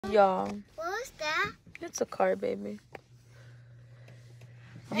Y'all. What was that? It's a car, baby.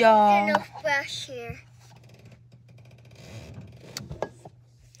 Y'all. There's no brush here.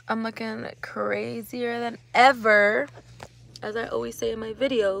 I'm looking crazier than ever, as I always say in my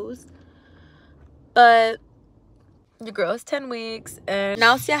videos. But your girl is 10 weeks, and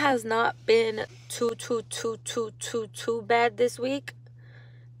nausea has not been too bad this week.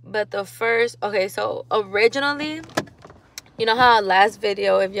 But the first, okay, so originally, you know how last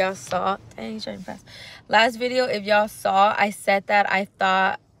video, if y'all saw, dang, he's driving fast. Last video, if y'all saw, I said that I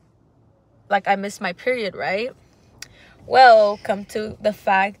thought, like, I missed my period, right? Well, come to the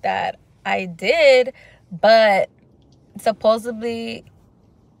fact that I did, but supposedly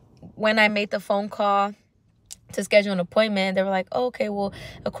when I made the phone call to schedule an appointment, they were like, oh, okay, well,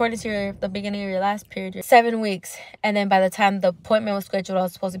 according to the beginning of your last period, you're 7 weeks. And then by the time the appointment was scheduled, I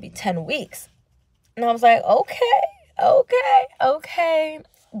was supposed to be 10 weeks. And I was like, okay.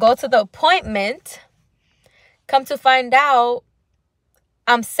 Go to the appointment. Come to find out,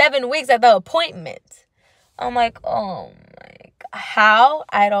 I'm 7 weeks at the appointment. I'm like, oh my God. How?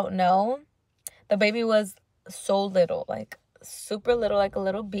 I don't know. The baby was so little, like super little, like a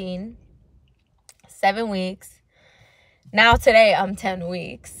little bean. 7 weeks. Now today I'm 10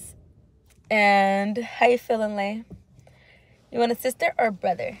 weeks. And how you feeling, Lay? You want a sister or a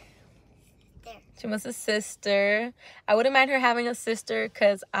brother? There. She wants a sister. I wouldn't mind her having a sister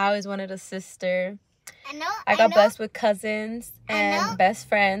because I always wanted a sister. I got blessed with cousins and best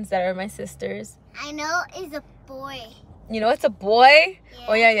friends that are my sisters. I know it's a boy. You know it's a boy? Yeah.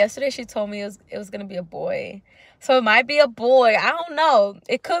 Oh yeah, yesterday she told me it was gonna be a boy. So it might be a boy. I don't know.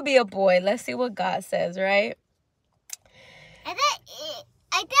 It could be a boy. Let's see what God says, right? I thought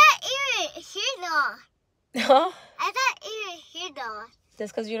you were here though. Huh? I thought you were here though.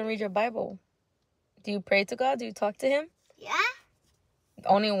 Just because you don't read your Bible. Do you pray to God? Do you talk to him? Yeah.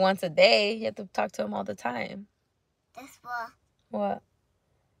 Only once a day. You have to talk to him all the time. That's what. What?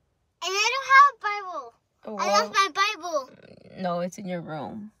 And I don't have a Bible. Oh, I lost my Bible. No, it's in your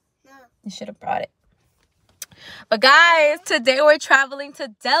room. No. You should have brought it. But guys, today we're traveling to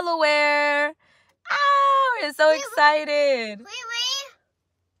Delaware. Ah, we're so excited.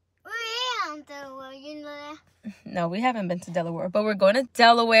 We're in Delaware, you know that? No, we haven't been to Delaware, but we're going to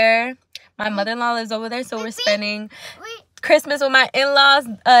Delaware. My mother-in-law lives over there, so we're spending Christmas with my in-laws,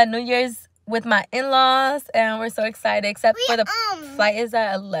 New Year's with my in-laws, and we're so excited. Except for the flight is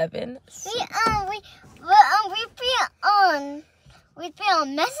at 11. We've been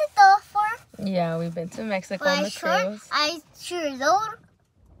on Mexico for. Yeah, we've been to Mexico on the cruise. I sure old.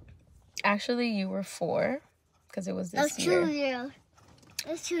 Actually, you were 4 because it was this year. 2 years.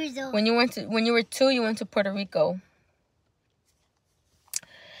 That's 2 years old. When you were 2, you went to Puerto Rico.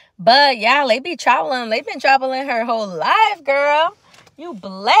 But yeah, they be traveling. They've been traveling her whole life, girl. You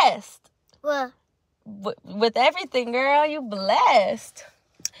blessed. What? With everything, girl. You blessed.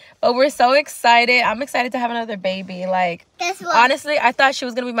 But we're so excited. I'm excited to have another baby. Like, honestly, I thought she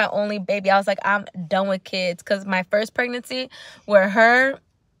was going to be my only baby. I was like, I'm done with kids. Because my first pregnancy with her,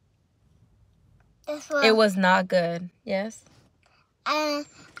 it was not good. Yes? I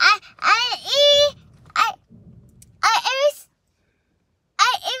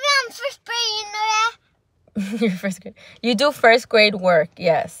even first grade, you know that? Your first grade. You do first grade work.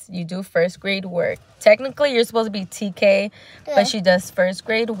 Yes, you do first grade work. Technically, you're supposed to be TK, but she does first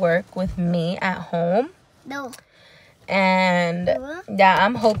grade work with me at home. No. And yeah,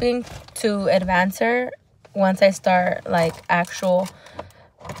 I'm hoping to advance her once I start like actual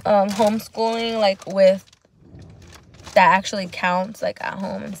homeschooling, like with that actually counts like at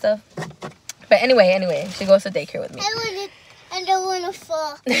home and stuff. But anyway, she goes to daycare with me. I don't want to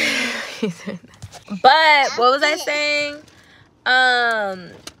fall. But what was I saying?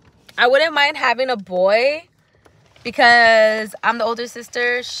 I wouldn't mind having a boy because I'm the older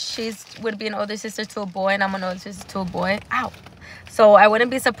sister. She would be an older sister to a boy, and I'm an older sister to a boy. Ow. So I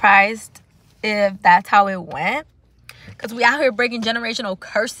wouldn't be surprised if that's how it went. Because we out here breaking generational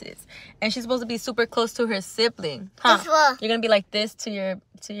curses. And she's supposed to be super close to her sibling. Huh? That's what? You're going to be like this to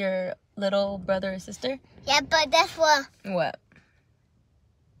your little brother or sister? Yeah, but that's what? What?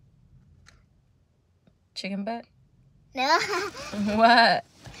 Chicken butt? No. What?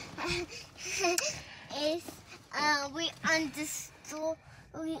 We on the store.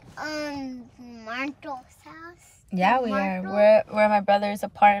 We on Marto's house. Yeah, we are. We're at my brother's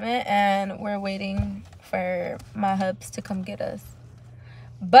apartment, and we're waiting for my hubs to come get us.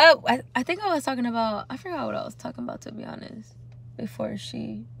 But I think I was talking about, I forgot what I was talking about, to be honest, before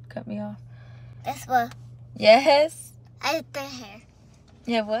she cut me off. That's what? Yes? I have the hair.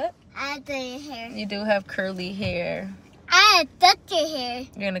 You have what? I have the hair. You do have curly hair. I touch your hair.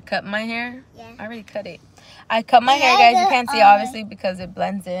 You're gonna cut my hair? Yeah. I already cut it. I cut my hair, guys. You can't see obviously because it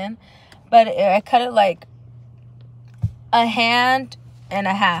blends in, but I cut it like a hand and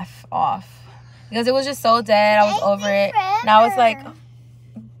a half off because it was just so dead. I was over it. Now it's like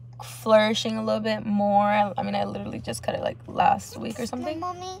flourishing a little bit more. I mean, I literally just cut it like last week or something.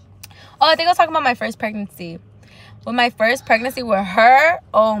 Mommy. Oh, I think I was talking about my first pregnancy. With my first pregnancy with her,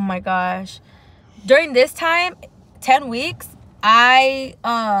 oh my gosh. During this time, 10 weeks, I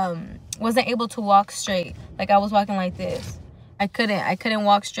wasn't able to walk straight. Like I was walking like this. I couldn't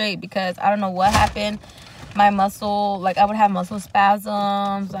walk straight because I don't know what happened. My muscle, like I would have muscle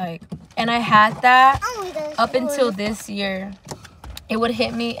spasms, like, and I had that up until this year. It would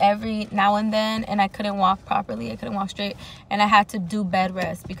hit me every now and then, and I couldn't walk properly. I couldn't walk straight, and I had to do bed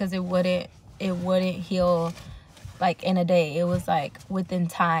rest because it wouldn't heal like in a day. It was like within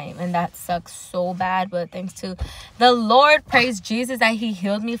time, and that sucks so bad. But thanks to the Lord, praise Jesus, that he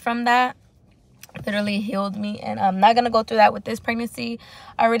healed me from that. Literally healed me. And I'm not gonna go through that with this pregnancy.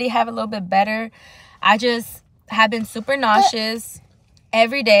 I already have a little bit better. I just have been super nauseous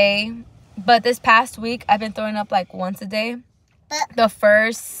every day, but this past week I've been throwing up like once a day. The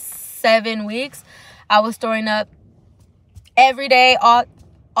first 7 weeks I was throwing up every day, all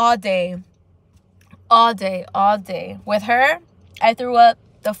day. With her, I threw up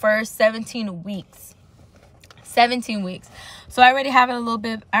the first 17 weeks. 17 weeks. So I already have it a little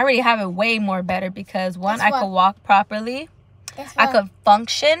bit. I already have it way more better because one, I could walk properly. I could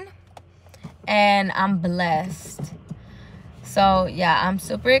function. And I'm blessed. So yeah, I'm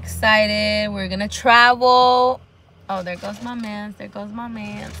super excited. We're gonna travel. Oh, there goes my man. There goes my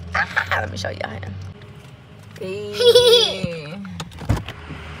man. Let me show y'all him. Hey.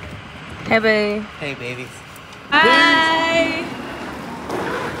 Hey, babe. Hey, babies. Hi.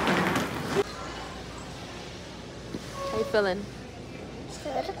 How you feeling?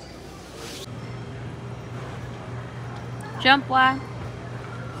 Good. Jump, why?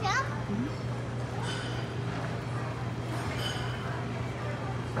 Yeah.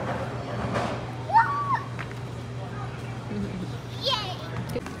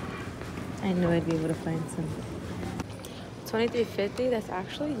 I knew I'd be able to find some. $23.50. That's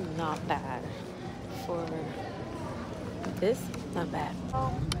actually not bad for this. Not bad.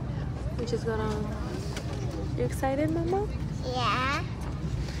 We just got on. You excited, Mama? Yeah.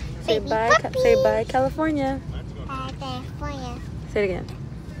 Say Baby bye. puppy. Say bye, California. Bye, California. Say it again.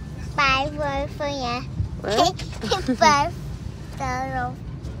 Bye, California. What? Bye,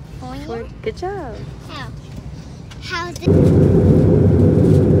 California. Good job. How's it?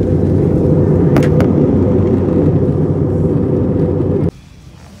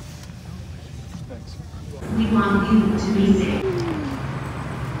 We want you to be safe.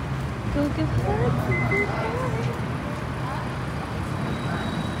 Go give hugs.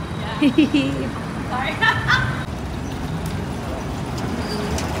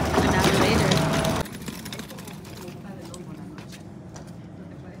 An hour later.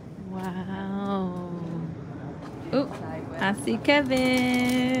 Wow. Oop, I see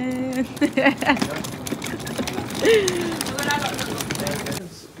Kevin.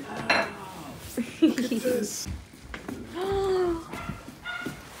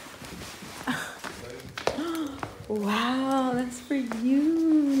 Wow, that's for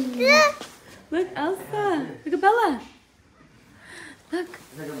you. Look, Elsa. Look at Bella. Look.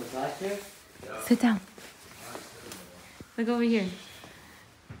 Sit down. Look over here.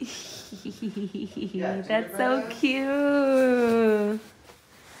 That's so cute.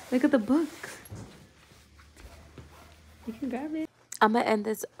 Look at the book. You can grab it. I'm gonna end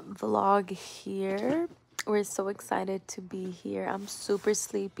this vlog here. We're so excited to be here. I'm super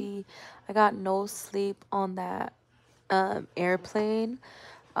sleepy. I got no sleep on that airplane.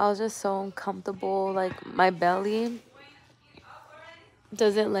 I was just so uncomfortable. Like my belly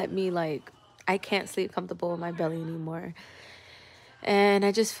doesn't let me, like, I can't sleep comfortable with my belly anymore. And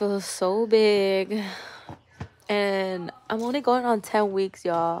I just feel so big. And I'm only going on 10 weeks,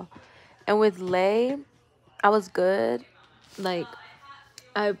 y'all. And with Lay, I was good. Like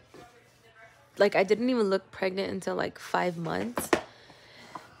I didn't even look pregnant until like 5 months.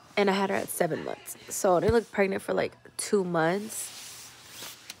 And I had her at 7 months. So I didn't look pregnant for like 2 months.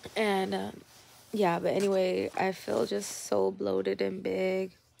 And yeah, but anyway, I feel just so bloated and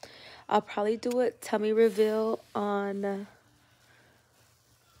big. I'll probably do a tummy reveal on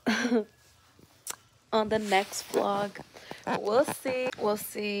on the next vlog. We'll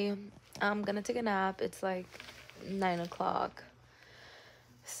see. I'm gonna take a nap. It's like 9 o'clock.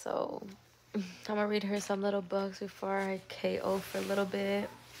 So I'm gonna read her some little books before I KO for a little bit.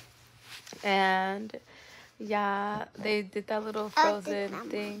 And Yeah, they did that little Oh, Frozen Mama.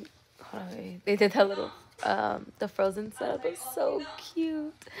 thing. Hold on, wait. They did that little the Frozen setup was so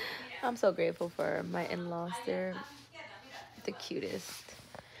cute. I'm so grateful for my in-laws. They're the cutest.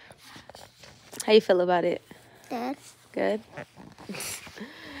 How you feel about it? Dad. Good.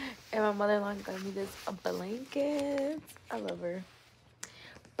 And my mother-in-law got me this blanket. I love her.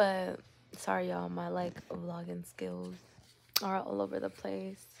 But sorry y'all, my like vlogging skills are all over the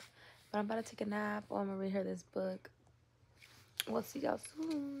place. But I'm about to take a nap or I'm gonna read her this book. We'll see y'all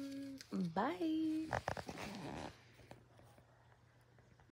soon. Bye.